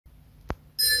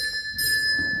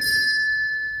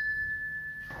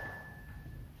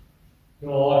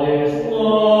God is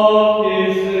love,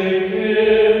 is the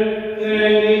gift,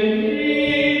 and in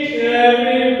each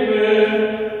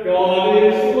everywhere. God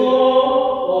is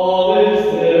love, all is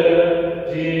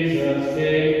there. Jesus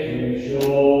came to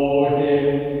show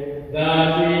him, that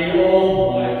we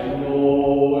all might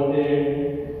know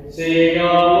him. Sing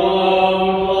aloud,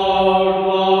 loud,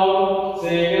 loud,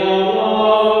 sing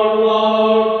aloud,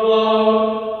 loud,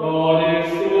 loud. God is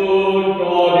good,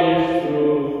 God is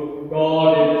true,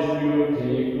 God is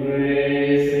beauty,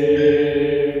 praise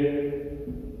him.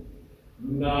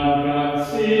 None can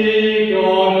see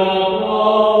God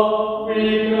above, we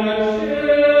can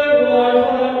share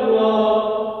life and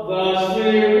love. Thus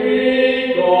may we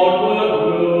Godward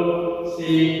rule,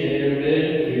 seek him in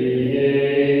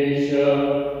creation,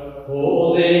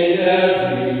 holding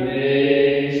every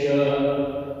nation.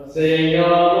 Sing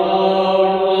aloud,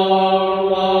 loud,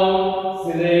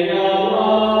 loud, sing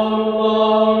aloud,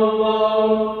 loud,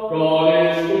 loud. God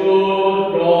is good,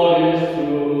 God is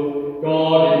true,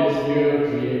 God is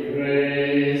beauty,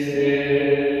 praise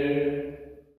him.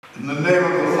 In the name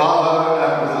of the Father,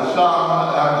 and of the Son,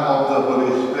 and of the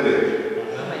Holy Spirit.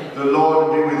 Amen. The Lord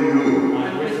be with you.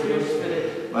 And with your spirit.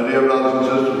 My dear brothers and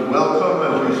sisters, welcome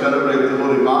as we celebrate the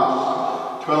Holy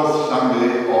Mass, 12th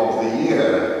Sunday of the year.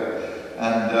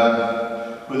 And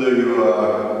whether you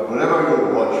are, wherever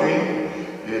you're watching,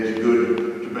 it's good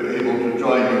to be able to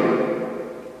join you.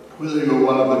 Whether you're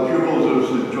one of the pupils of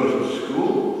St. Joseph's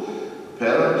School,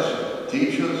 parents,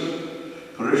 teachers,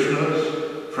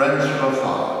 parishioners, friends from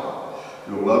afar,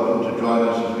 you're welcome to join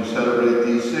us as we celebrate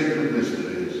these sacred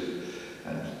mysteries.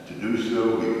 And to do so,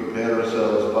 we prepare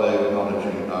ourselves by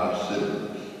acknowledging our sins.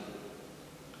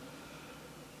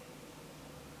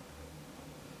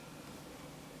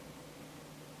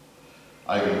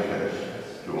 I confess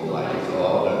to Almighty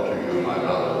God and to you, my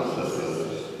brothers and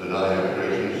sisters, that I have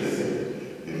greatly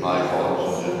sinned in my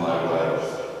thoughts and in my words,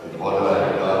 in what I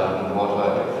have done and what I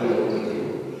have failed to do,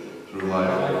 through my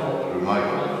fault, through my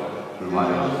guilt, through my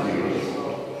misdeeds.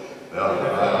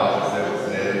 Therefore I ask that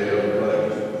Mary of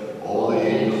Christ, all the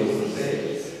angels and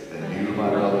saints, and you, my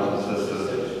brothers and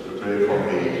sisters, to pray for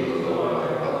me to the Lord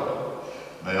our God.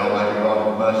 May Almighty God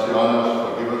have mercy on us,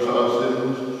 forgive us our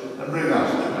sins, and bring us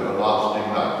to everlasting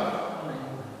life.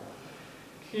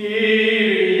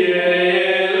 Kyrie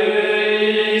eleison,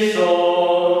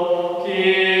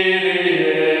 Kyrie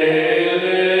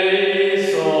eleison,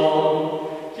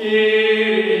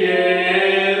 Kyrie eleison,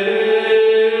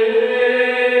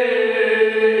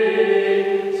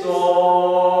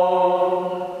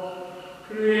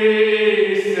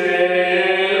 Christe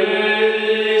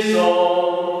eleison,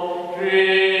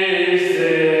 Christe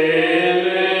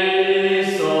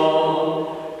eleison,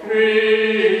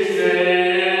 Christe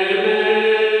eleison.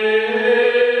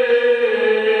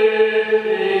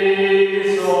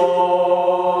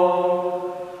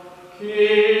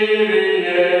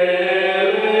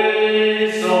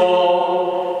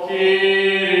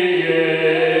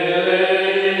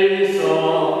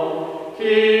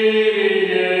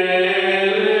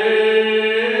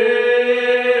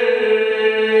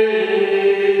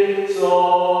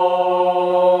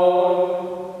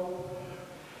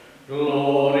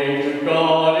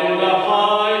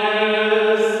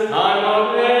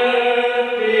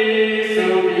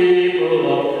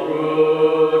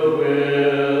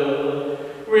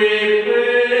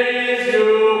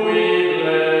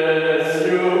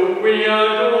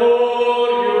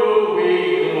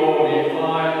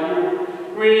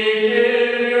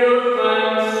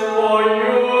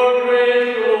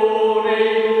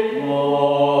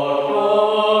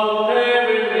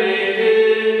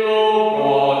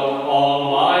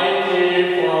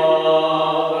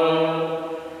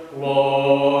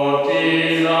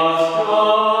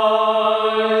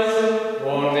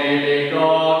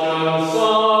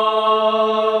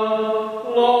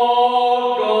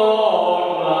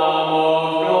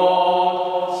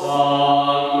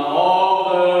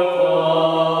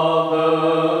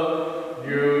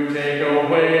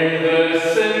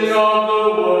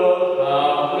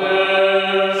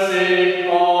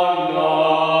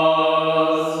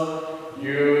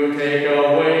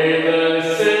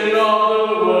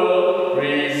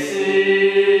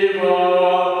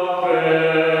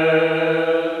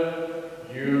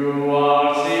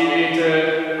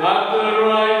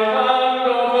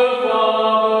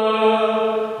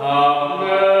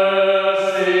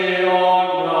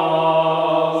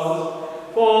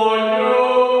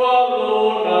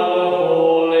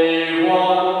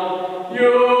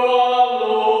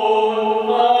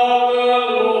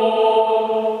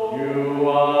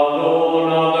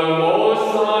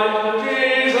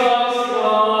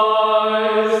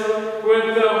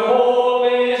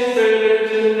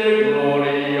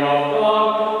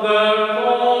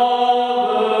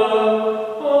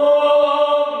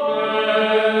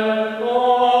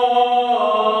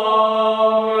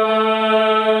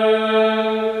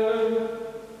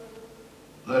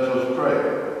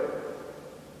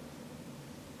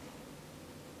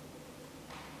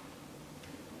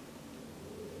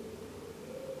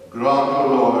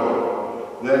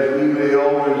 that we may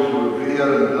always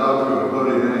revere and love your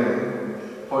very name.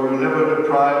 For you never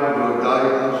deprive of your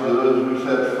guidance those who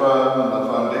set firm on the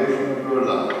foundation of your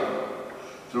love.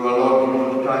 Through our Lord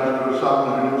Jesus Christ, your Son,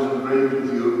 who lives and reigns with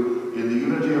you in the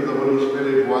unity of the Holy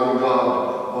Spirit, one God,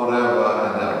 forever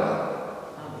and ever.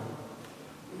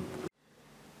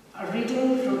 A reading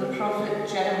from the prophet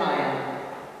Jeremiah.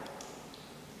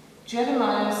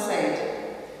 Jeremiah said,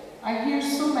 I hear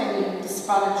so many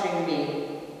disparaging me,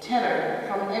 terror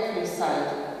from every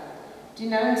side.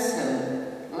 Denounce him,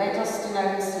 let us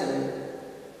denounce him.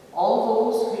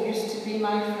 All those who used to be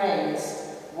my friends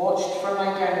watched for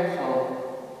my downfall.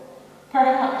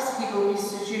 Perhaps he will be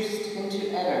seduced into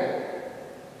error.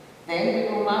 Then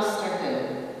we will master him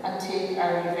and take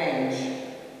our revenge.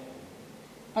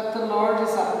 But the Lord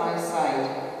is at my side,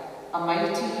 a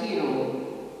mighty hero.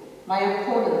 My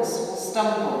opponents will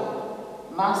stumble,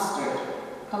 mastered,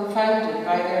 confounded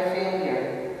by their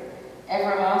failure.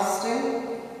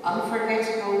 Everlasting,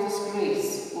 unforgettable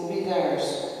disgrace will be theirs.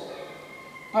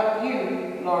 But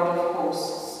you, Lord of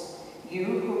hosts, you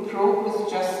who probe with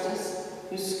justice,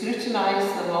 who scrutinize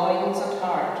the loins and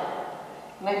heart,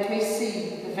 let me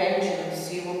see the vengeance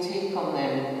you will take on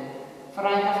them, for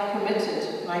I have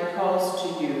committed my cause to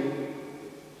you.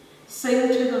 Sing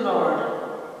to the Lord,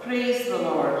 praise the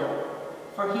Lord,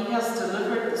 for he has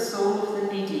delivered the soul of the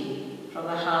needy from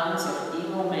the hands of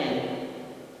evil men.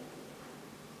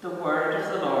 The word of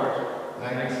the Lord.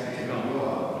 Thanks be to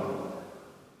God.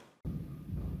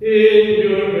 In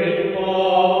your great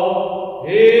love,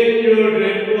 in your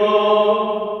great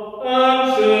love,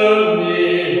 answer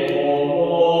me, O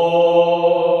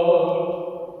Lord.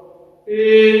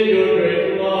 In your great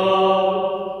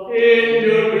love, in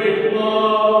your great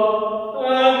love,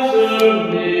 answer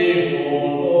me, O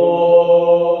Lord.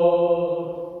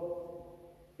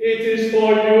 It is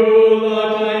for you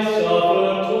that I suffer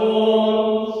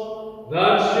taunts,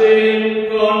 that shame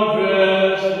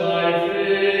converts my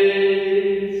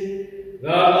face,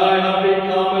 that I have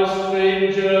become a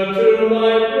stranger to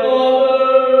my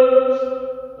brothers,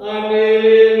 an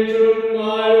alien to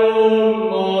my own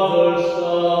mother's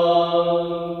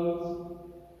sons.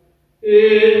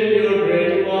 In your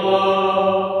great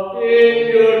love, in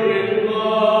your great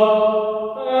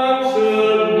love, answer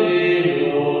me,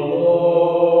 O Lord.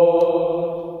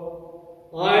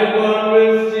 I burn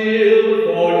with zeal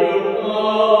for your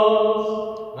cause,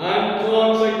 and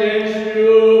taunts against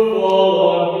you fall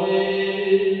on me.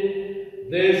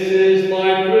 This is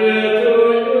my prayer to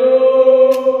you,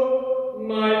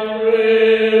 my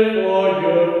prayer for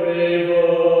your favor.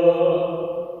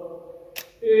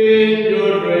 In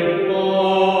your great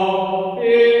love,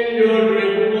 in your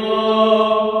great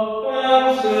love,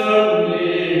 answer me,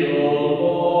 O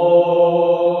Lord.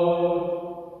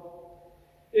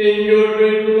 In your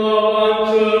great love,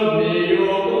 answer me, O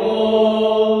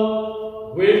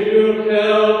God, with your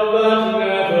help that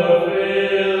never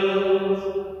fails.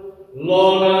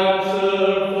 Lord, answer,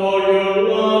 for your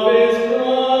love is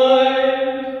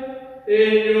kind.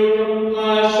 In your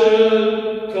compassion,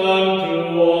 turn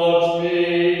towards me.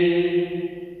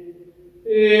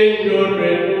 In your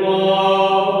great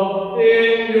love,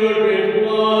 in your great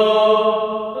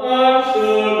love,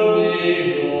 answer me,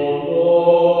 O Lord.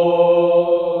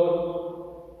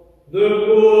 The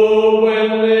poor, when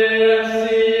they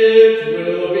see it,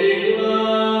 will be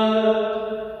glad,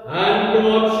 and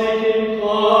God-seeking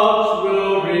hearts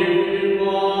will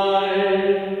revive.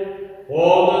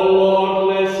 For the Lord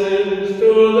listens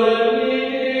to the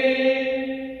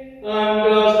needy, and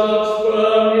does not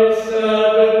spurn his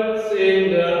servants in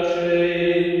their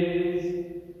chains.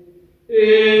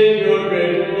 In your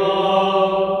great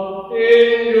love, in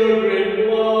your great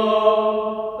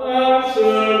love,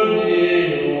 answer me,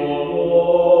 O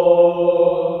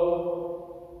Lord.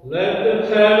 Let the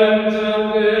heavens and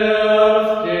the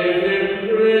earth give him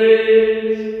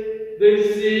praise, the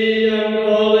sea and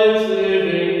all its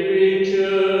living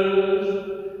creatures.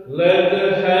 Let the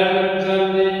heavens and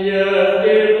the earth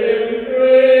give him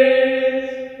praise,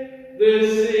 the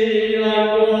sea and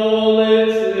all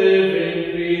its living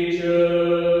creatures.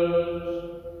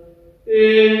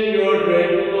 In your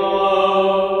great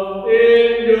love, in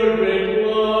your great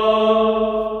love,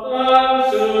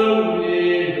 answer me,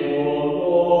 O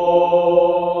Lord.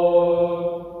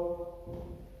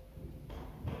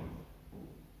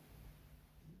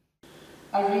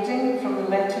 A reading from the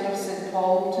letter of St.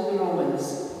 Paul to the Romans.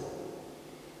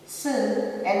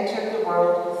 Sin entered the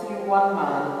world through one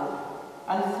man,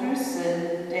 and through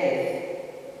sin death.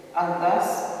 And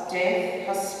thus death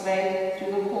has spread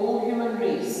through the whole human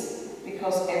race,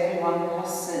 because everyone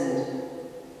has sinned.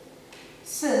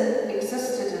 Sin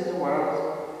existed in the world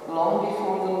long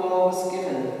before the law was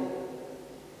given.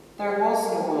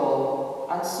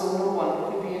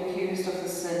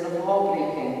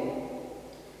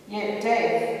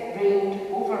 Yet death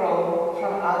reigned over all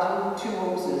from Adam to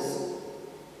Moses,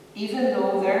 even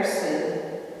though their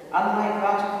sin, unlike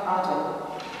that of Adam,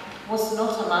 was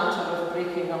not a matter of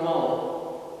breaking a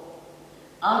law.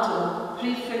 Adam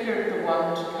prefigured the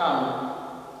one to come,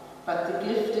 but the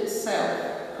gift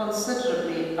itself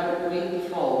considerably outweighed the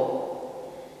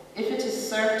fall. If it is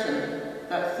certain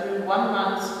that through one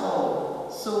man's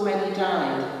fall so many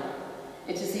died,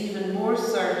 it is even more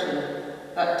certain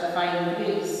that divine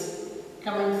grace,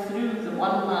 coming through the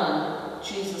one man,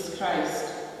 Jesus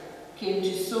Christ, came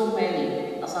to so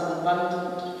many as an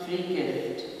abundant free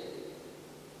gift.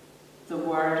 The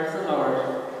word of the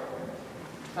Lord.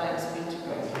 Thanks be to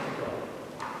God.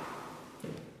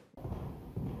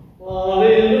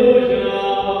 Alleluia,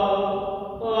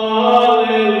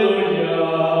 alleluia,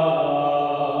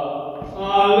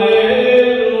 alleluia.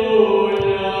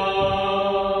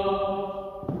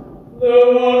 The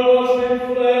Word was made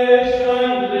flesh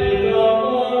and lived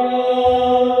among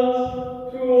us.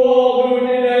 To all who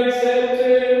did accept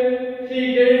Him, He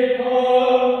gave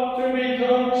power to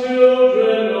become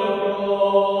children of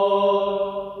God.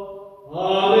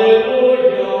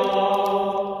 Alleluia,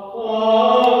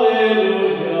 alleluia,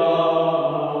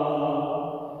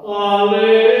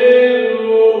 alleluia.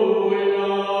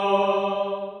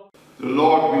 The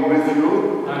Lord be with you.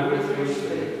 And with your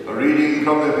spirit. A reading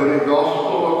from the Holy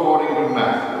Gospel according to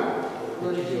Matthew.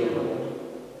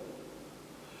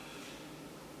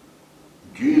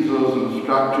 Jesus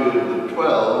instructed the 12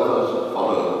 as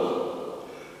follows: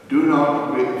 Do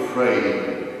not be afraid,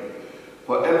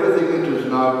 for everything that is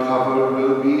now covered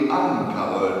will be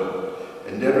uncovered,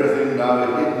 and everything now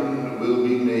hidden will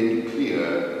be made clear.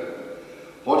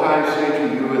 What I say to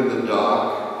you in the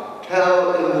dark,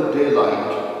 tell in the daylight.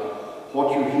 What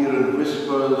you hear in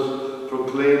whispers,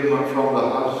 proclaim from the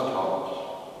housetops.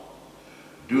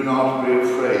 Do not be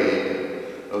afraid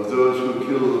of those who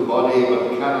kill the body but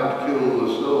cannot kill the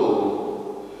soul.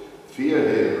 Fear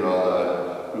him, rather,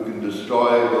 who can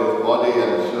destroy both body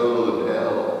and soul in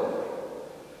hell.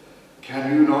 Can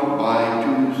you not buy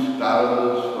 2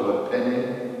 sparrows for a penny,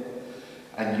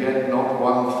 and yet not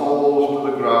one falls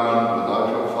to the ground without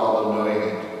your Father knowing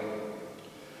it?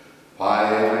 Why,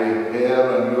 every hair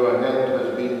on your head has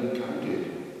been counted.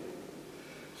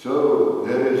 So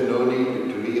there is no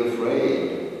need to be afraid.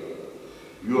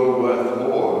 You are worth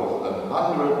more than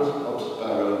hundreds of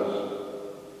sparrows.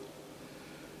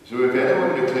 So if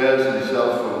anyone declares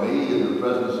himself for me in the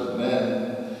presence of men,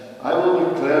 I will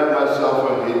declare myself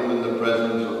for him in the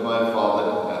presence of my Father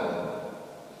in heaven.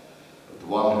 But the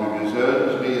one who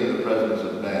disowns me in the presence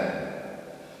of men,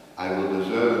 I will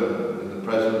disown in the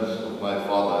presence of my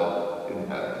Father in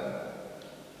heaven.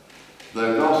 The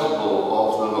Gospel of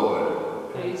the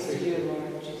Lord. Praise to you,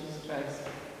 Lord Jesus Christ.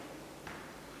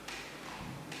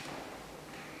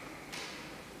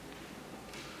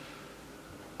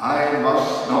 I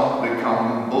must not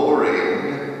become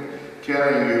boring,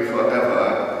 telling you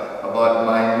forever about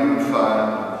my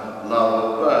newfound love of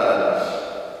birds.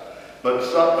 But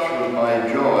such was my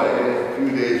joy a few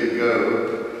days ago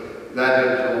that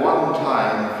at one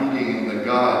time feeding in the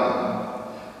garden,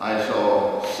 I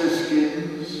saw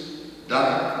siskins,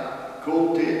 duck,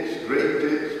 coal tits, great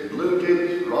tits, blue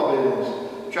tits, robins,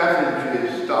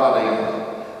 chaffinches, starlings,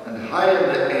 and high in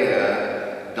the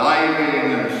air,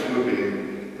 diving and swooping,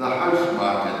 the house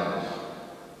martins.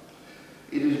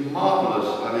 It is marvellous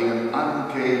having an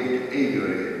uncaged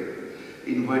aviary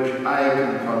in which I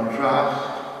can contrast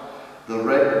the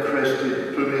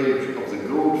red-crested plumage of the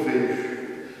goldfish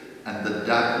and the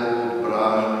dappled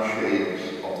brown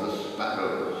shades of the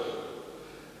sparrows.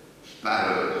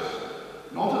 Sparrows,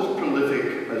 not as prolific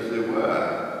as they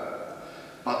were,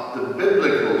 but the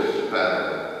biblical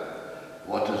sparrow.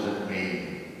 What does it mean?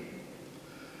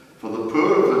 For the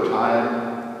poor of the time,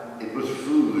 it was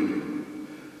food,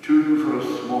 2 for a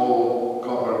small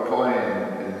copper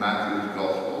coin in Matthew's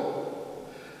Gospel,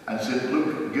 and St.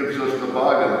 Luke gives us the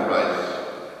bargain price,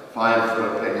 5 for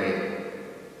a penny.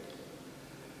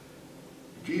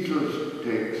 Jesus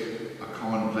takes a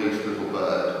commonplace little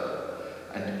bird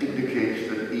and indicates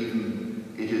that even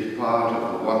it is part of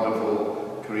the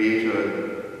wonderful creative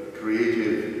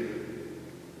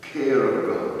care of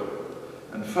God.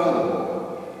 And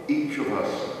furthermore, each of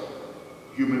us,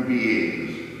 human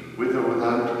beings, with or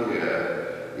without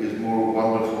ear, is more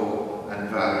wonderful and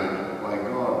valued by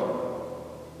God.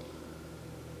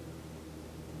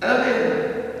 Early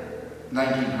in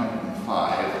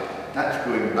 1905, that's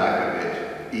going back a bit,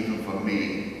 even for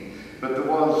me, but there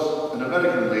was an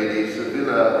American lady,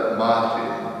 Sibylla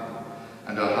Martin,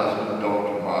 and her husband,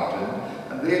 Dr. Martin,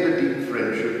 and they had a deep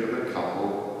friendship with a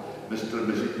couple, Mr. and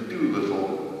Mrs.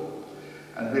 Doolittle.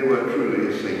 and they were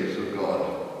truly saints of God.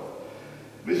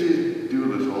 Mrs.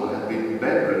 Doolittle had been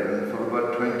bedridden for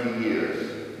about 20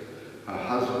 years. Her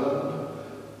husband,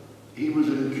 he was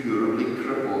incurably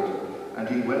crippled, and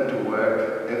he went to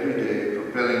work every day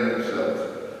propelling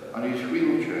himself on his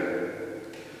wheelchair.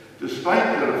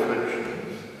 Despite their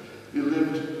afflictions, they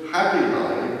lived happy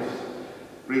lives,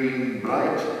 bringing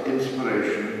bright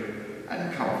inspiration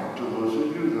and comfort to those who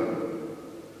knew them.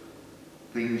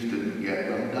 Things didn't get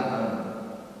them down.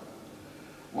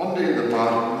 One day the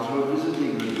Martins were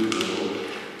visiting the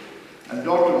Doolittles, and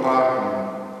Dr.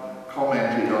 Martin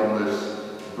commented on this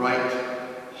bright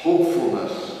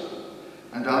hopefulness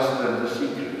and asked them the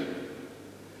secret.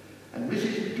 And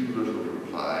Mrs. Doolittle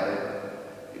replied,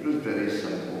 it was very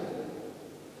simple.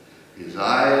 His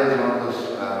eye is on the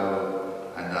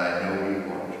sparrow, and I know he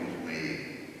watches me.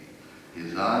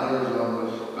 His eye is on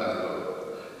the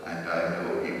sparrow, and I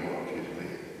know he watches me.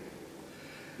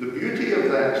 The beauty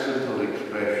of that simple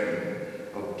expression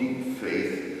of deep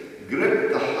faith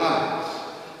gripped the hearts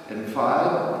and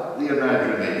fired the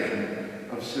imagination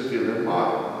of Sibylla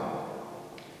Martin.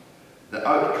 The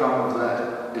outcome of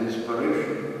that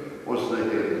inspiration was the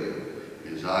hymn,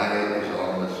 His Eye is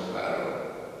on the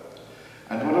Sparrow.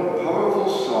 And what a powerful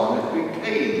song it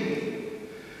became.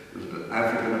 It was an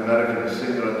African-American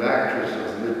singer and actress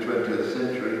of the mid-20th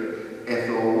century,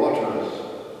 Ethel Waters.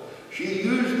 She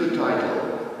used the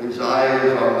title, His Eye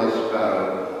is on the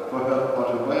Sparrow, for her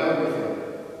autobiography.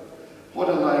 What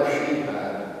a life she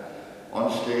had,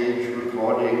 on stage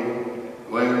recording,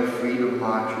 going freedom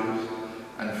marches,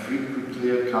 and frequently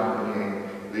accompanying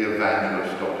the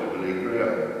evangelist Dr. Billy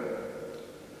Graham.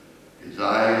 His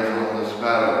eye is on the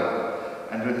sparrow,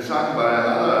 and when sung by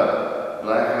another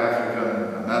black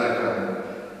African-American,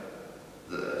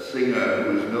 the singer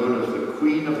who is known as the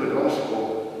Queen of the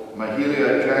Gospel,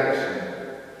 Mahalia Jackson,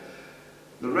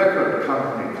 the record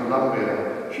company,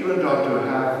 Columbia, she went on to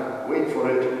have, wait for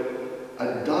it,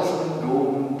 12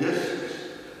 golden discs.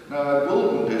 Now a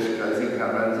golden disc, I think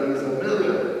I read, is 1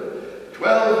 million.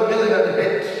 12 million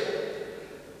hits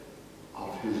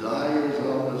of His Eyes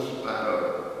on the Sparrow.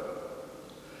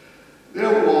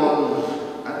 There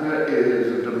was and there is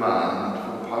a demand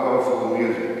for powerful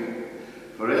music,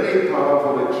 for any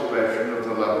powerful expression of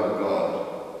the love of God.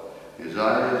 His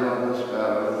eye is on the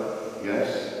sparrow, yes,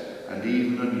 and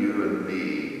even on you and me.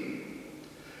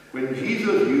 When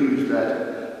Jesus used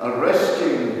that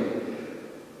arresting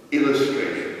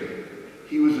illustration,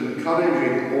 he was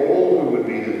encouraging all who would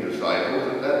be his disciples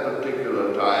at that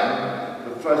particular time,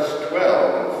 the first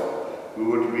 12, who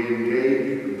were to be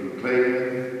engaged in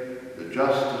proclaiming the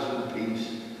justice and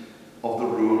peace of the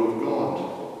rule of God.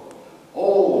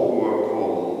 All who are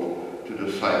called to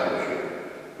discipleship,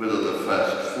 whether the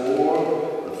first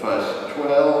 4, the first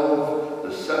 12,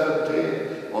 the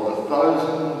 70, or the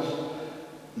thousands,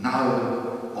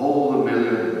 now all the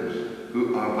millions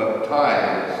who are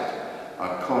baptized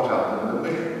are caught up in the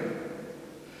mission.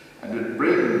 And it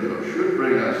brings, or should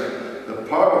bring us, the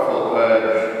powerful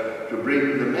urge to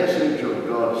bring the message of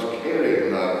God's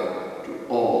caring love to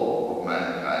all of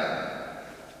mankind.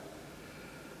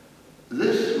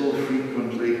 This will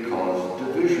frequently cause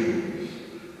divisions,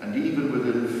 and even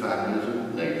within families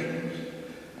and nations.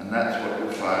 And that's what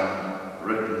we find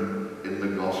written in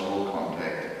the gospel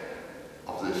context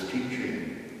of this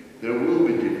teaching. There will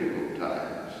be difficult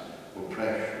times,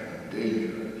 oppression,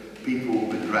 danger. People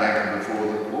will be dragged before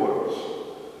the courts.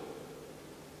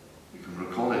 We can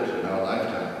recall it in our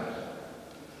lifetimes.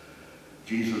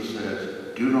 Jesus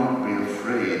says, do not be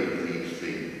afraid of these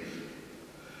things.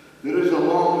 There is a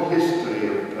long history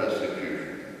of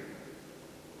persecution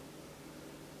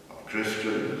of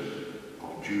Christians,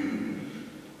 of Jews,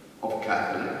 of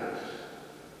Catholics,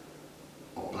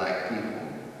 of black people,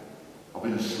 of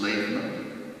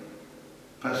enslavement,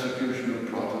 persecution of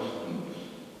Protestants.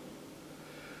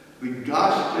 The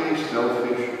ghastly,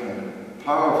 selfish, and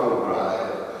powerful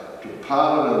drive to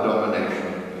power and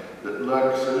domination that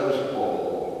lurks in us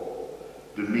all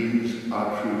demeans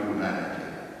our true humanity.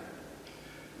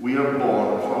 We are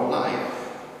born for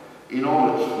life in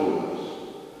all its fullness,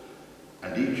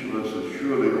 and each of us is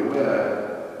surely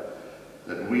aware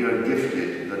that we are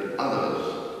gifted that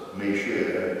others may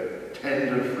share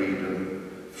tender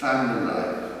freedom, family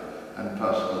life, and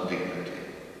personal dignity.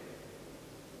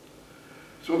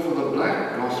 So for the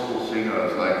black gospel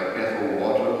singers like Ethel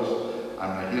Waters and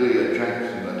Mahalia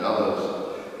Jackson and others,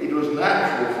 it was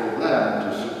natural for them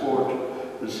to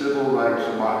support the civil rights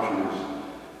marches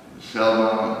in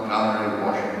Selma, Montgomery,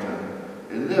 Washington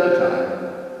in their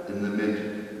time in the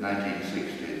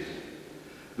mid-1960s.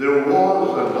 There was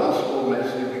a gospel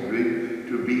message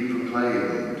to be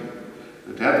proclaimed.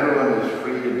 that everyone is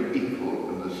free and equal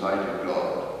in the sight of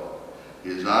God.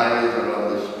 His eyes are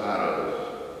on the sparrows,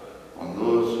 on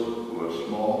those who are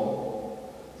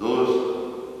small,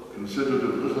 those considered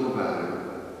of little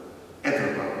value.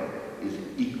 Everyone is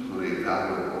equally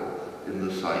valuable in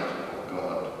the sight of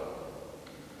God.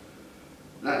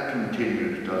 That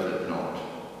continues, does it not?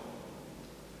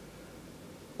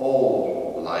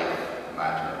 All life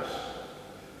matters,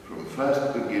 from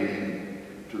first beginning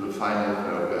to the final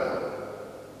farewell.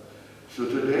 So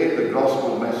today the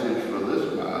gospel message for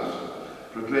this Mass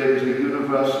proclaims a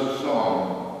universal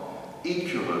song.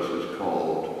 Each of us is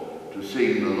called to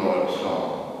sing the Lord's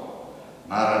song.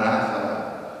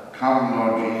 Maranatha, come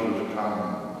Lord Jesus,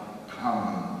 come.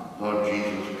 Come, Lord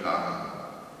Jesus, come.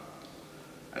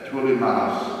 At Holy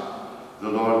Mass, the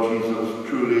Lord Jesus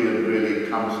truly and really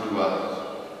comes to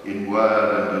us in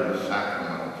word and in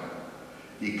sacrament.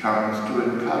 He comes to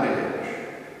encourage,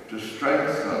 to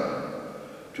strengthen,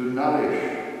 to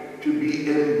nourish, to be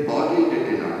embodied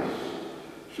in us,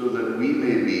 so that we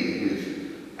may be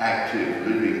his active,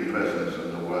 living presence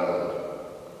in the world.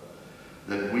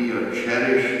 That we are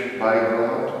cherished by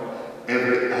God,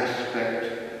 every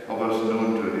aspect of us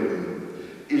known to him,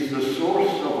 is the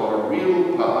source of our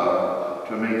real power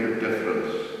to make a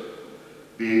difference,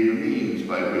 being the means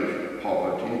by which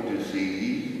poverty,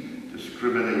 disease,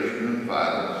 discrimination and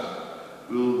violence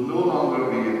will no longer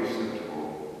be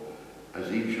acceptable,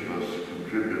 as each of us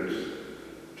contributes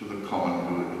to the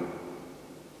common good.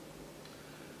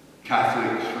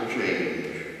 Catholics for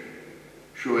change,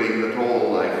 showing that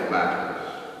all life matters,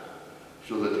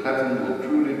 so that heaven will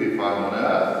truly be found on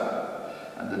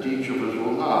earth, and that each of us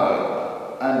will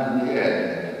now, and in the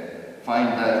end, find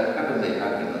that heavenly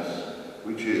happiness,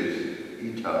 which is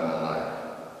eternal life.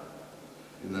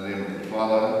 In the name of the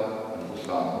Father, and the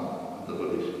Son, and the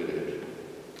Holy Spirit.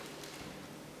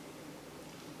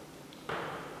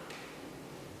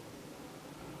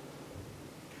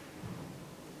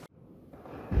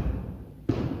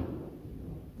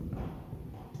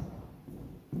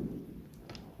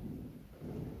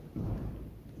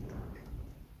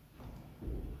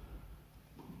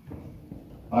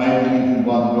 I believe in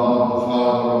one God, the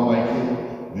Father Almighty,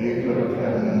 maker of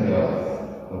heaven and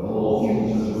earth, of all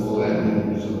things visible and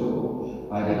invisible.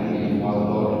 I believe in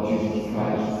one Lord Jesus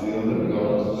Christ, the only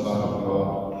begotten Son of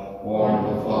God, born of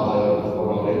the Father before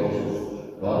all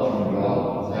ages, God from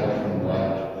God, light from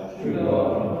light, true God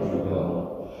from true God.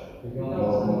 God,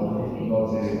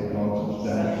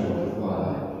 consubstantial with the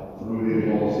Father, through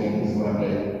him all things were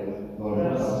made, for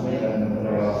us and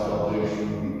for our salvation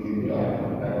he came down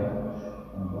from heaven,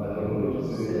 and by the Holy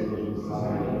Spirit was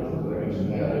conceived of the Virgin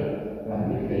Mary,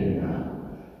 and became man.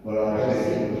 For our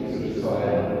sake he was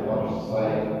crucified under Pontius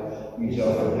Pilate, he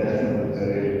suffered death and was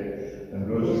buried, and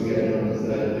rose again on the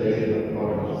third day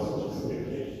according to the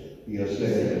Scriptures. He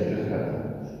ascended into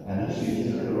heaven, and is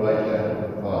seated at the right hand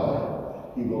of the Father.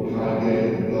 He will come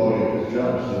again in glory to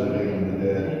judge the living and the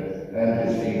dead, and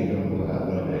his kingdom will have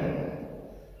no end.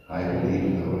 I believe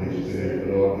in the Holy Spirit,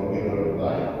 the Lord, the giver of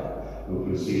life, who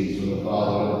proceeds from the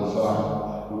Father and the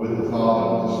Son, who with the Father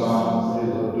and the Son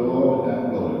is adored and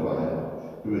glorified,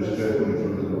 who is spoken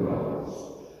through the prophets.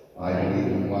 I believe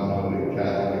in one holy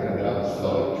Catholic and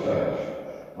Apostolic Church.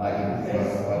 I confess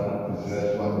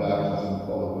one baptism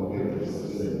for the forgiveness of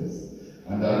sins,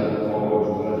 and I look forward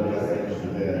to the resurrection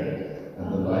of the dead and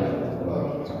the life of the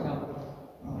world to come.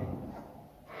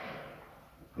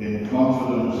 In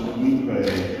confidence we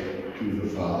pray to the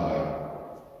Father.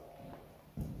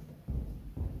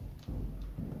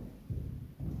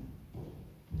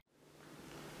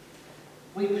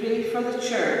 We pray for the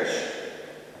Church,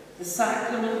 the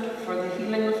sacrament for the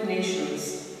healing of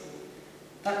nations,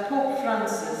 that Pope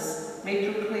Francis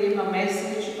may proclaim a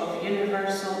message of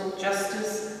universal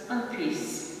justice and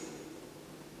peace.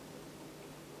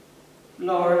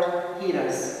 Lord, hear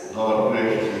us. Lord,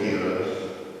 graciously hear us.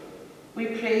 We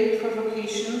pray for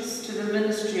vocations to the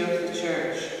ministry of the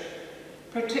Church,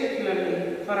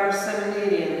 particularly for our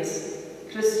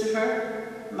seminarians,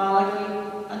 Christopher,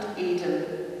 Malachi and Aidan,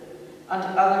 and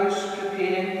others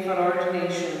preparing for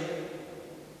ordination.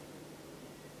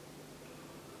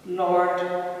 Lord,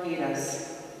 hear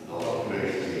us. Lord,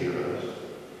 graciously hear us.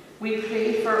 We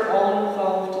pray for all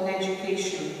involved in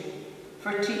education,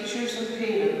 for teachers and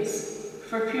parents,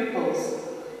 for pupils,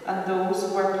 and those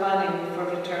who are planning for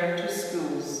return to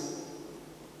schools.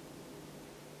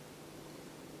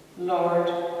 Lord,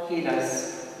 hear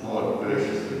us. Lord,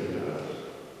 graciously hear us.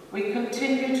 We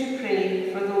continue to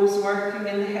pray for those working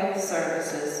in the health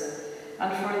services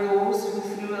and for those who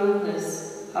through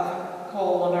illness have a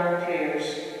call on our prayers,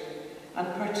 and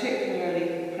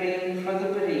particularly praying for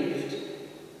the bereaved.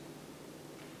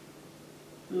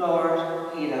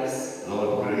 Lord, hear us.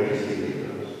 Lord, graciously hear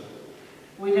us.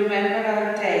 We remember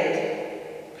our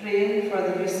dead, praying for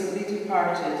the recently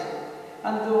departed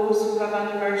and those who have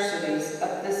anniversaries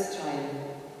at this time.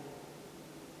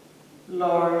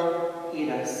 Lord,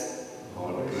 hear us.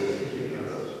 Lord, graciously hear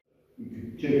us. We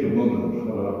could take a moment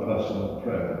for our personal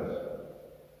prayers.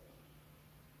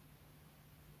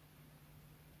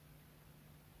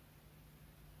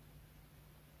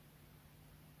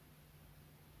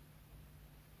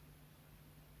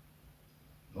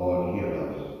 Lord, hear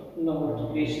us.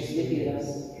 Lord, graciously hear us.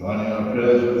 Joining our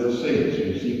prayers with the saints,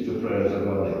 we seek the prayers of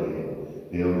Our Lady.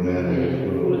 Hail Mary,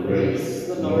 full of grace,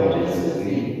 the Lord is with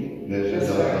thee.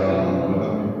 Blessed art thou among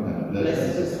women, and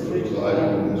blessed is the fruit of thy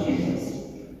womb, Jesus.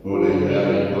 Holy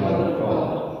Mary, Mother of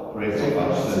God, pray for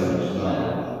us sinners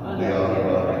now, and the hour of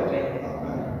our death.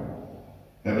 Amen.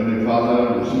 Heavenly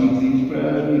Father, receive these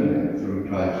prayers we make through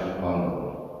Christ our Lord.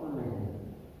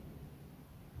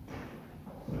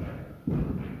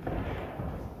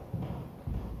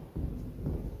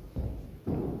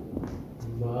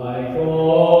 My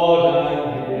God,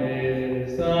 and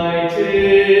His thy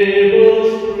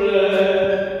table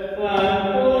spread,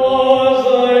 and cause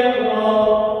thy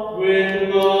cup with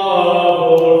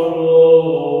love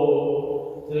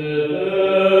o'erflow.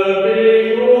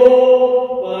 Deliver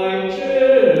all thy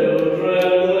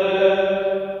children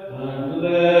there, and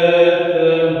let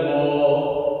them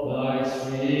all thy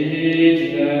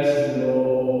sweetness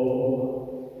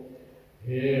know.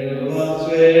 Hear the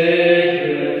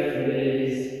sacred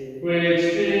feast which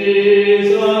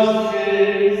Jesus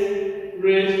takes,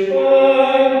 rich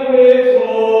banquet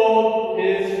of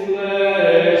His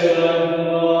flesh and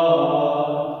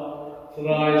blood.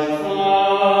 Thrice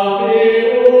happy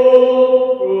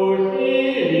all who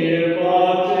here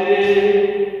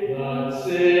partake that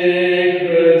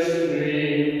sacred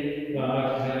stream, that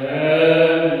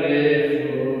heavenly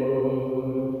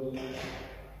food.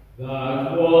 That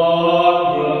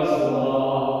wondrous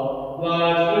love,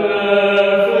 that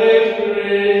perfect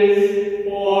grace,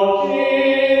 for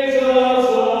Jesus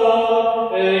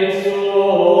our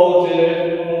exalted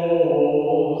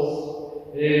cause,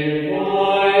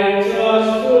 invite us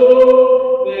to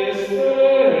this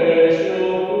special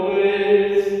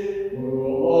place, who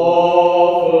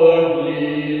offer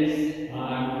bliss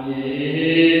and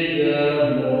need the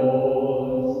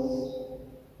most.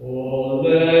 Oh,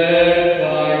 let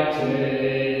thy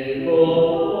table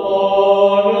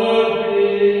honored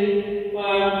be,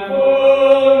 and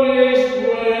furnished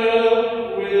well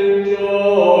with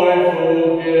joyful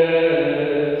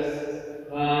guests,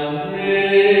 and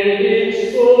may each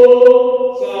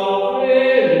soul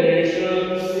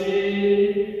salvation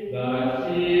see,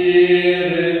 that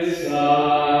here its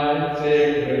sanctified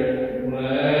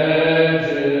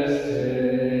pledges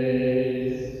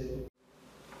taste.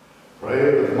 Pray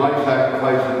that my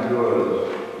sacrifice and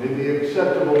yours may be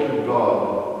acceptable to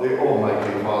God, the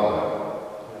Almighty Father.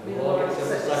 May the Lord accept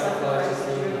the sacrifices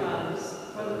from your hands,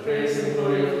 for the praise and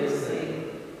glory of His name,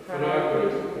 for our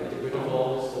good and the good of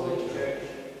all His holy Church.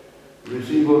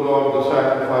 Receive, O Lord, the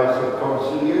sacrifice of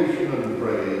conciliation and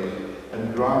praise,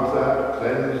 and grant that,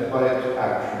 cleansed by its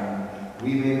action,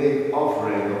 we may make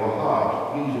offering of a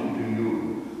heart pleasing to you,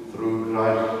 through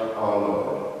Christ our Lord.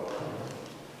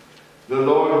 The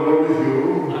Lord be with you.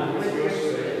 And with your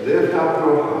spirit, Lift up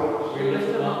your hearts. we lift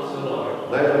them up to the Lord.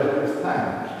 Let us give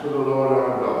thanks to the Lord our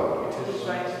God. It is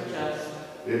right and just.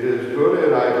 It is good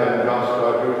and right and just,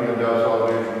 our duty and our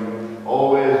salvation,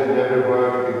 always and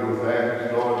everywhere to give you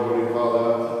thanks, Lord, Holy Father,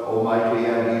 Almighty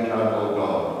and eternal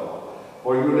God.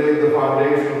 For you laid the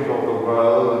foundations of the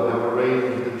world and have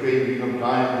arranged the changing of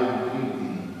times and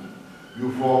seasons. You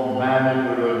formed man in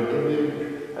your own image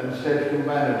and set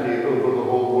humanity over the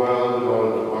whole world in all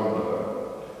its wonder,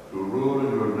 to rule in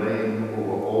your name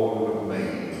over all you have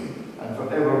made, and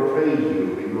forever praise you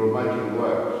in your mighty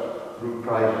works, through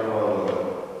Christ our Lord.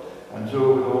 And so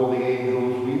with all the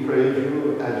angels we praise you,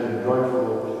 as in joyful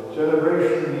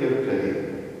celebration we acclaim.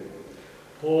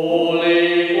 Holy,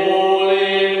 holy,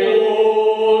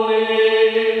 holy,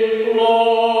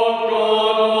 Lord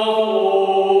God of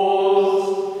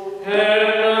hosts,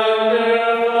 heaven and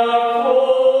earth are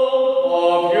full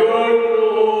of your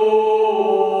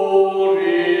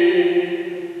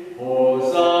glory.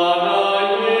 Hosanna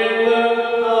in the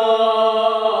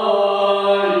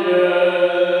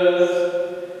highest.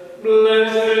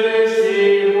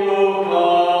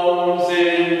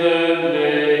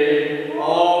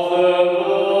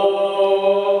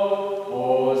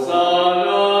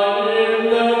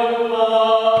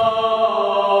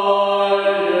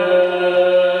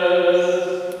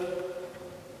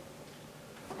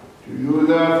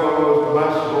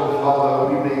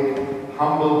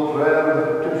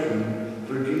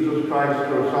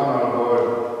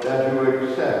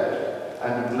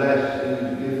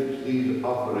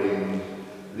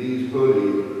 these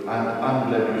holy and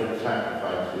unblemished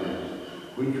sacrifices,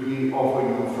 which we offer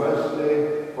you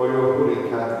firstly for your holy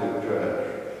Catholic Church,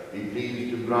 be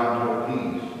pleased to grant her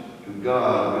peace, to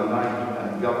guard, unite,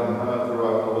 and govern her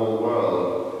throughout the whole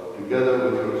world,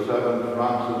 together with your servant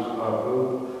Francis, our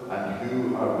Pope, and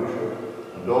Hugh, our Bishop,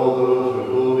 and all those who,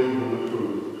 holding to the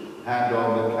truth, hand on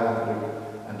the Catholic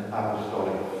and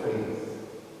Apostolic faith.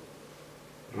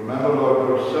 Remember, Lord,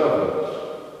 your servants,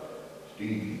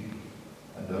 Stephen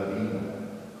and Adina,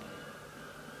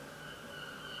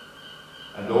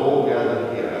 and all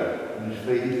gathered here, whose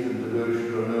faith and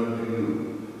devotion are known to you.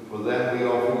 For them we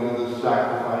offer you the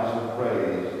sacrifice of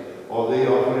praise, or they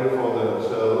offer it for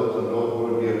themselves and all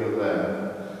who are dear to them,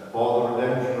 for the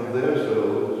redemption of their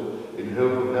souls, in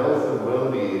hope of health and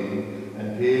well-being,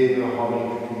 and paying their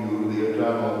homage to you, the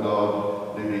eternal God,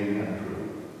 living and true.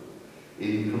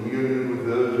 In communion with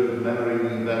those whose memory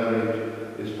we venerate,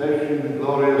 especially the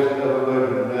glorious ever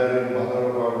Virgin Mary, Mother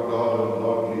of our God and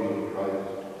Lord Jesus Christ,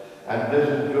 and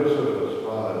blessed Joseph, our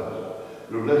fathers,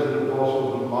 your blessed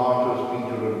apostles and martyrs,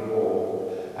 Peter and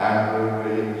Paul, Andrew,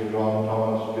 James, John,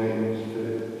 Thomas, James,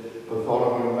 Philip,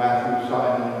 Bartholomew, Matthew,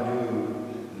 Simon, and Jude,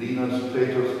 Linus,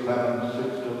 Cletus, Clement,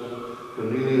 Sixtus,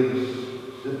 Cornelius,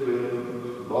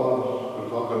 Cyprian, Lawrence,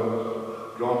 Chrysogonus,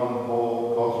 John and Paul,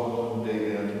 Cosmas and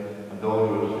Damian, and all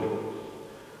your saints.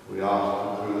 We ask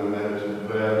that through the merits and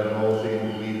prayers and all things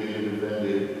we may be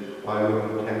defended by your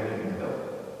protecting help.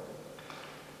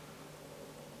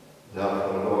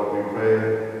 Therefore, Lord, we pray,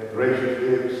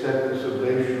 graciously accept this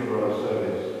oblation of our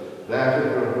service, that of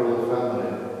your whole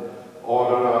family.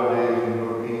 Order our days in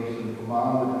your peace, and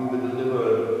command that we be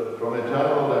delivered from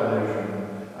eternal damnation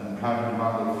and counted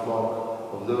among the flock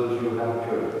of those you have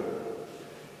chosen.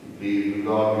 We plead with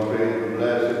God, we pray, to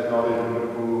bless, acknowledge, and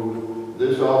approve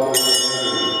this offering in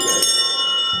every respect,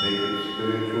 make it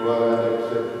spiritual and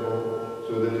acceptable,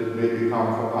 so that it may become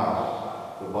for us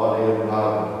the body and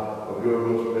blood of your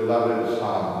most beloved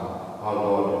Son, our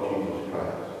Lord Jesus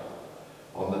Christ.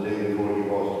 On the day before he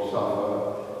was to suffer,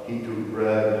 he took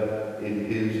bread in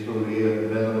his holy and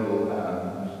venerable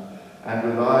hands, and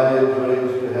with eyes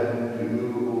raised to heaven to you,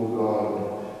 O God,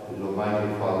 his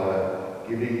almighty Father,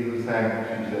 giving you thanks,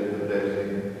 he said the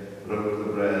blessing, broke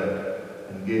the bread,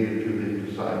 and gave it to his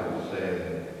disciples,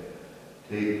 saying,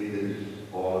 "Take this,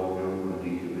 all of you, and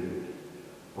eat of it,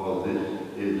 for this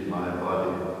is my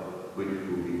body, which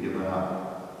will be given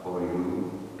up for you."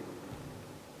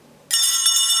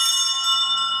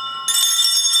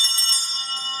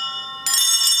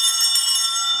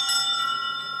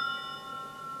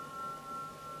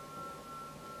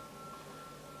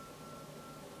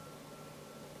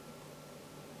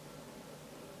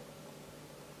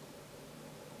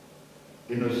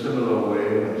 In a similar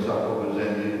way, when supper was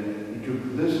ended, he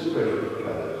took this precious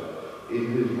chalice in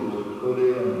his most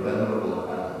holy and venerable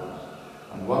hands,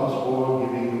 and once more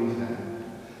giving you thanks,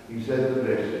 he said the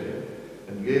blessing,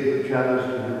 and gave the chalice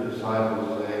to his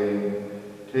disciples, saying,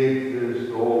 "Take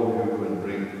this, all of you, and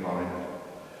drink from it,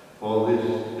 for this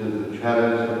is the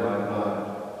chalice of my blood,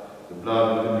 the blood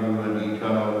of the new and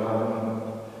eternal covenant,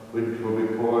 which will be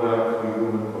poured out for you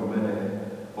and for many,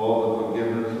 for the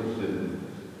forgiveness of sins.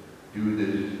 Do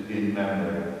this in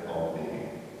memory of me."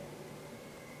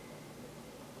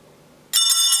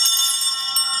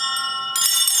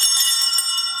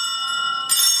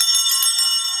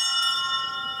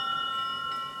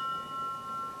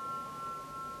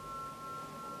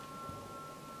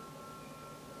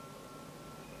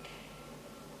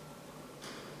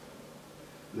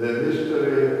 The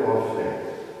mystery of faith.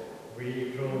 We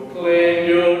proclaim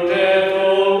your death, O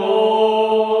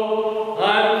Lord,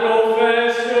 and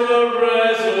profess your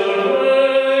resurrection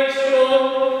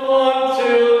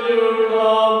until you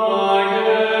come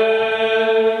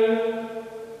again.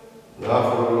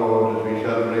 Therefore, Lord, as we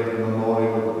celebrate the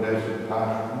memorial of the blessed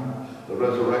Passion, the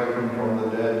resurrection from the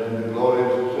dead, and the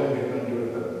glorious ascension into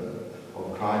heaven of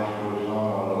Christ your Son,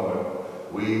 our Lord,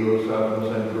 we, your servants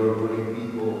and your holy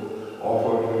people,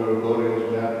 offer to your glorious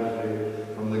majesty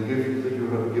from the gifts that you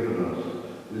have given us,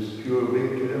 this pure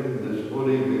victim, this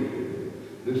holy victim,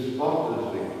 this spotless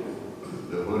victim,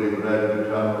 the holy bread of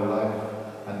eternal life,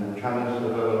 and the chalice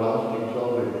of everlasting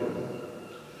salvation.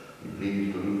 Be pleased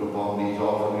to look upon these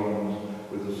offerings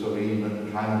with a serene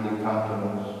and kindly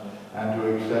countenance, and to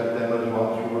accept them as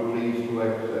once you were pleased to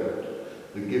accept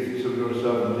the gifts of your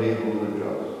servant Abel the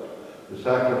just, the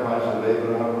sacrifice of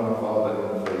Abraham our father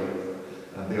in faith,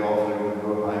 and the offering of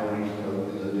your high priest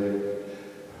Melchizedek,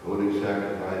 a holy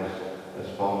sacrifice, a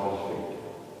spotless victim.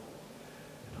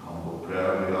 In humble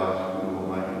prayer we ask you,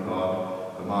 Almighty God,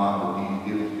 command that these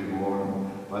gifts be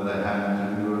borne by the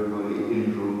hands of your holy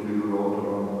angel to your altar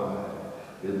on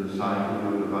high, in sign of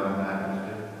your divine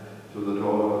majesty, so that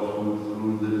all of us who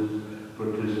through this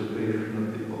participation of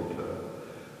the altar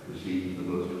receive the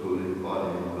most holy body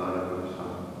and blood of your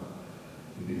Son,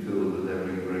 and be filled with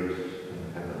every grace and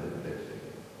heavenly blessing.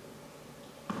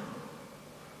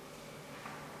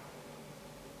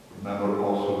 Remember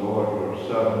also, Lord, your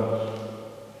servants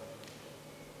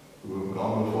who have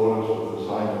gone before us with the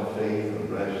sign of faith and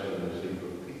rest in the sleep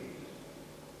of peace.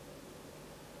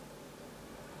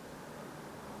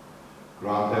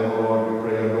 Grant them, O Lord, we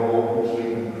pray, and all who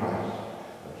sleep in Christ,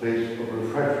 a place of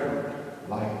refreshment,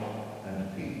 light, and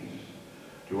peace.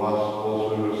 To us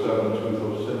also, your servants, who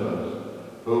though sinners,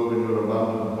 hope in your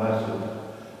abundant mercy,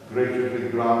 graciously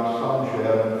grant some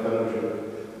share and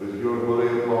fellowship with your holy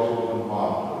apostles and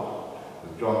martyrs,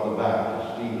 with John the Baptist,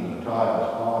 Stephen, Matthias,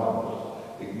 Barnabas,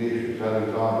 Ignatius,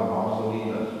 Alexander,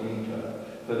 Marcellinus, Peter,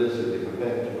 Felicity,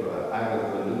 Perpetua,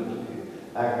 Agatha, Lucy,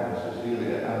 Agnes,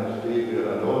 Cecilia, Anastasia,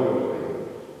 and all your favorites.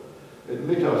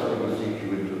 Admit us, we beseech you,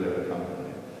 into their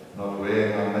company, not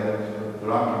weighing our merits, but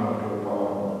granting us your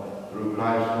pardon through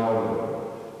Christ our Lord,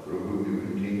 through whom you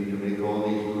continue to make all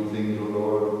these good things, O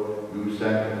Lord. You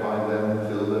sanctify them and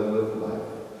fill them with life.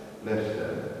 Bless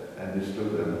them and bestow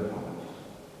them upon us.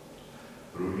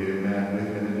 Through him and with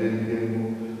him and in him,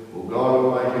 O God,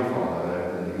 Almighty Father,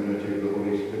 in the unity of the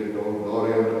Holy Spirit, all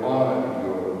glory and honor is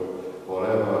yours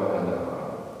forever and ever.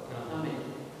 Amen.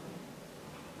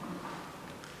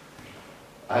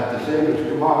 At the Saviour's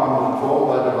command, informed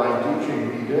by divine teaching,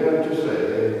 we dare to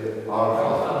say, Our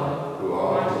Father, who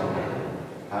art in heaven,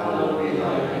 hallowed be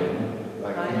thy name.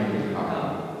 Thy kingdom come,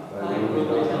 thy will be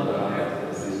done on earth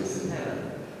as it is in heaven.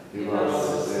 Give us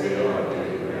this day our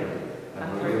daily bread, and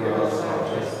forgive us our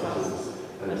trespasses,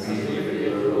 as we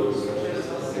forgive those who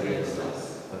trespass against us.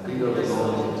 And lead us not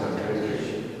into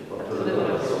temptation, but deliver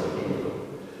us from evil.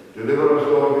 Deliver us,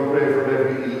 Lord, we pray, from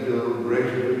every evil.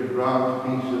 Graciously grant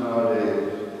peace in our days,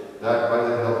 that by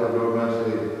the help of your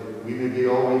mercy we may be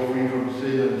always free from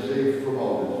sin and safe from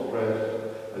all distress,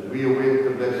 as we await the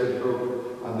blessed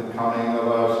hope and the coming of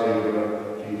our Saviour,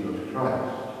 Jesus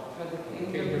Christ. For the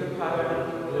kingdom, the power,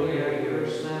 and the glory are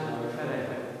yours now and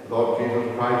forever. Lord Jesus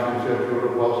Christ, who said to your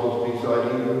apostles, Peace I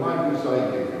leave, and my peace I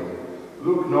give you,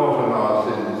 look not on our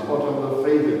sins, but on the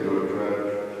faith of your church,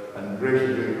 and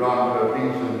graciously grant her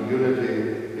peace and unity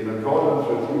in accordance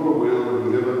with your will, who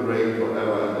live and reign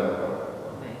forever and ever.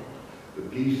 Amen. The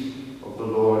peace of the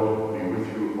Lord be with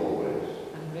you always.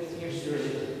 And with your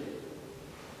spirit.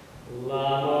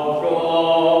 Lamb of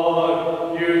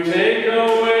God, you take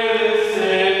away the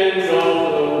sins of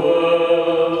the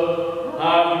world.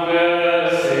 Have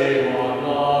mercy on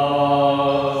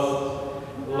us.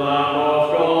 Lamb of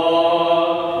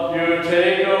God, you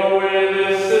take away the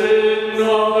sins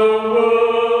of the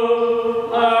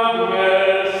world. Have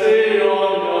mercy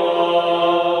on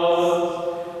us.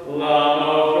 Lamb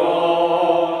of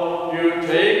God, you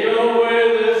take away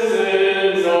the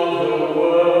sins of the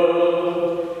world.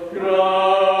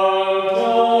 Grant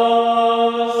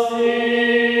us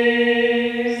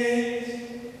peace.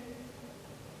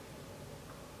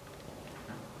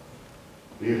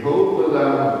 Behold the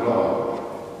Lamb of God.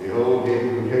 Behold him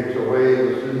who takes away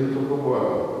the sins of the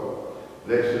world.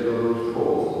 Blessed are those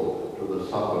called to the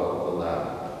supper of the Lamb.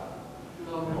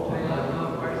 Lord, I am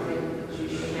not worthy that you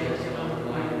should enter under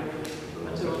my roof,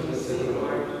 but only say,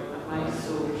 Lord, and my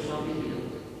soul shall be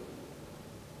healed.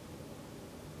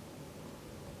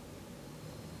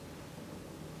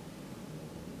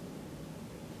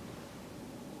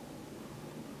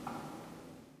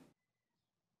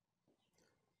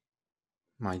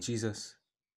 My Jesus,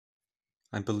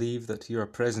 I believe that you are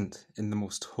present in the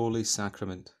most holy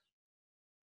sacrament.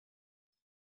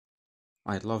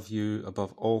 I love you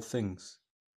above all things,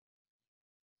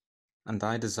 and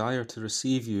I desire to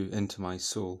receive you into my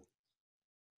soul.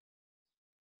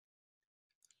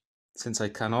 Since I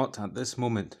cannot at this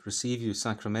moment receive you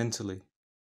sacramentally,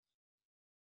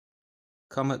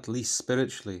 come at least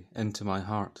spiritually into my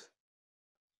heart.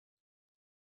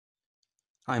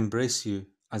 I embrace you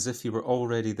as if you were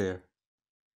already there,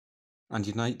 and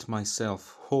unite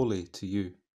myself wholly to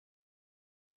you.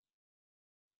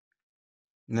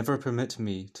 Never permit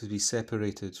me to be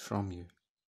separated from you.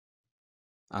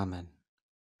 Amen.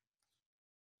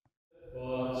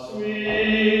 What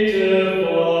sweeter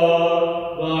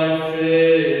far thy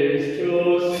face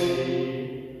to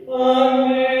see,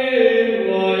 and in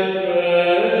thy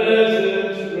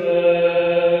presence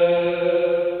rest.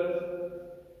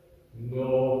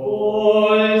 No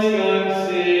voice can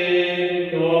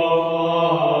sing, nor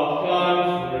heart can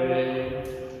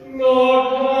frame, nor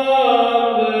can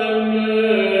the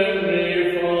memory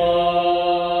find,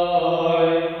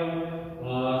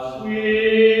 as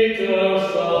sweet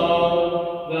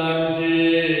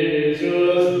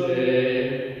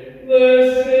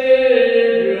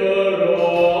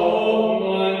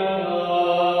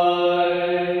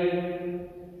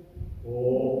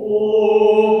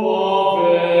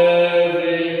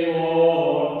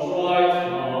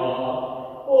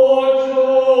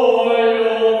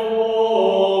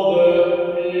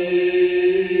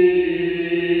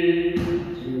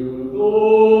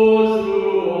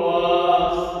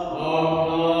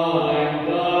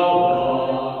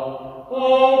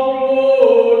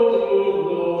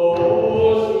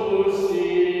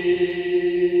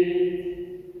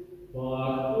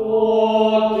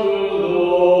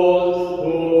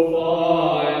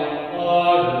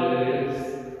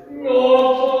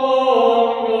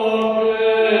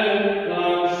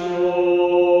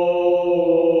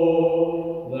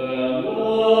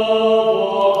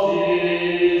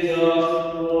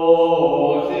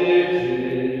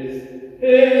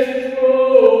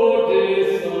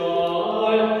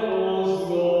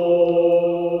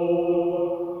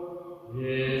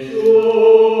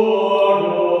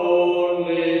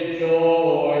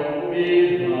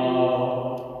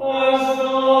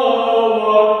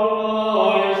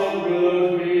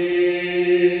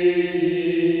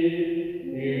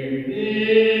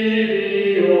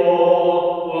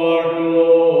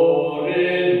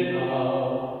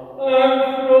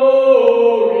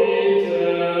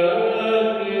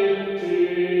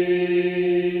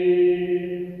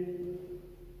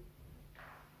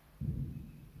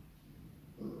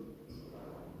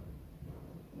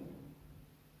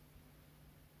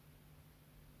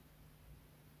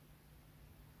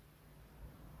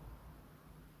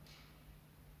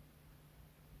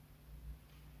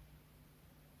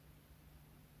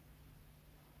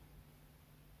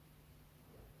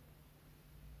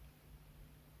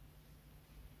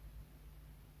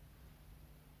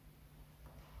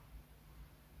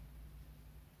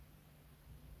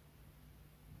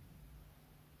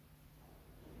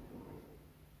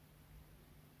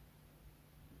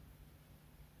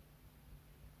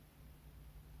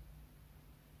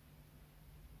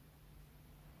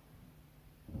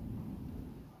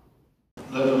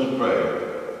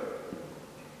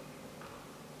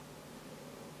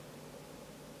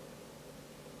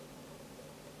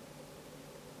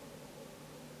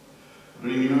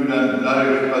renewed and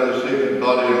nourished by the sacred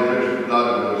body and precious blood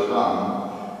of your Son,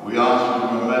 we ask in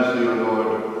your mercy, O Lord,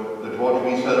 that what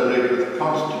we celebrate with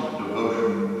constant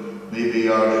devotion may be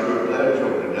our sure pledge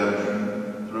of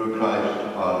redemption through Christ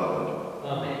our Lord.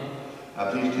 Amen.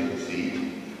 Please take a seat.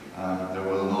 There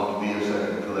will not be a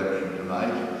second collection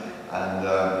tonight. And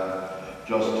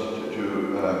just to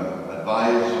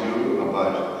advise you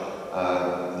about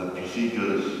the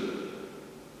procedures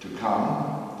to come,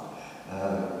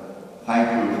 thank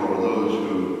you for those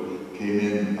who came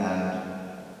in and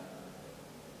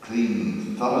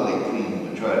thoroughly cleaned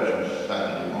the church on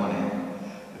Saturday morning.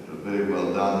 It was very well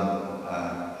done.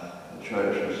 The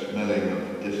church was smelling of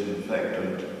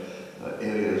disinfectant.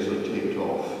 Areas are taped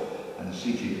off and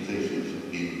seating places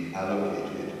have been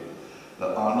allocated.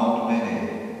 There are not many,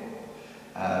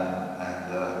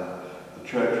 and the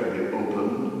church will be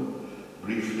opened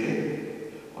briefly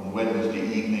on Wednesday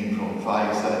evening from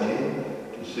 5:30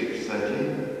 to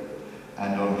 6:30,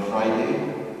 and on Friday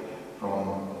from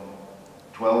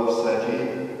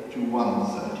 12:30 to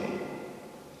 1:30.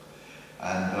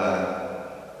 And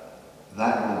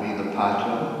that will be the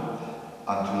pattern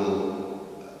until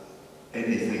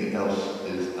anything else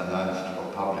is announced or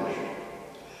published.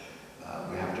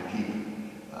 We have to keep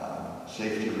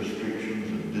safety restrictions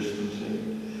and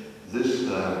distancing. This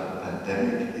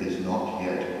pandemic is not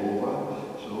yet over,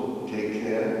 so take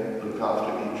care, look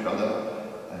after each other,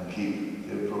 and keep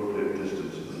the appropriate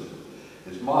distances.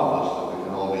 It's marvellous that we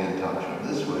can all be in touch in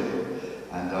this way,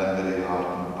 and I'm very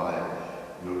heartened by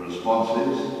your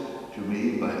responses to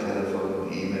me by telephone,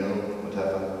 email,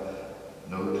 whatever,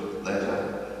 note, letter.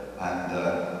 And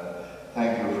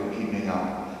thank you for keeping up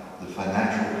the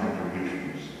financial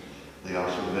contributions. They are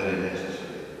so very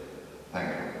necessary. Thank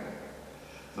you.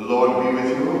 The Lord be with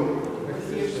you.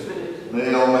 With your spirit.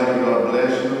 May Almighty God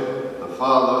bless you, the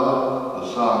Father, the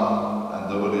Son, and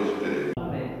the Holy Spirit.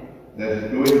 Amen. Let us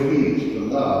go in peace to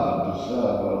love and to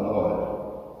serve our Lord.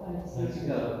 Let's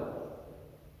go.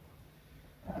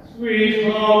 Sweet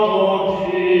heart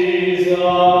of Jesus,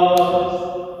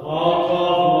 heart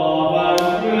of love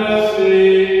and mercy,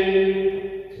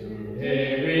 to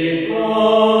Him we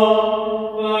come,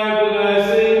 thy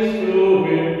blessings to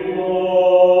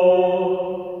implore.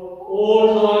 O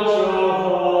touch our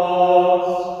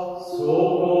hearts, so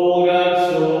cold and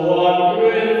so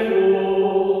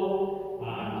ungrateful,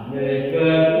 and make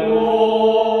them know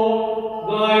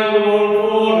thy Lord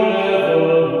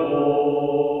forevermore.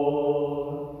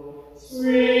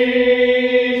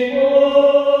 Sweet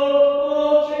heart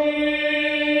of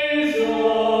Jesus,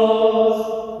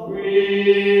 we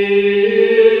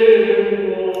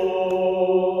implore.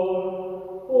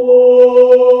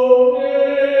 Oh,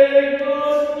 make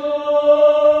us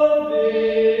love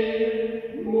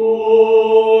Thee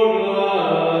more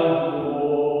and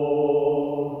more.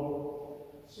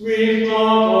 Sweet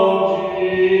heart of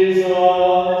Jesus,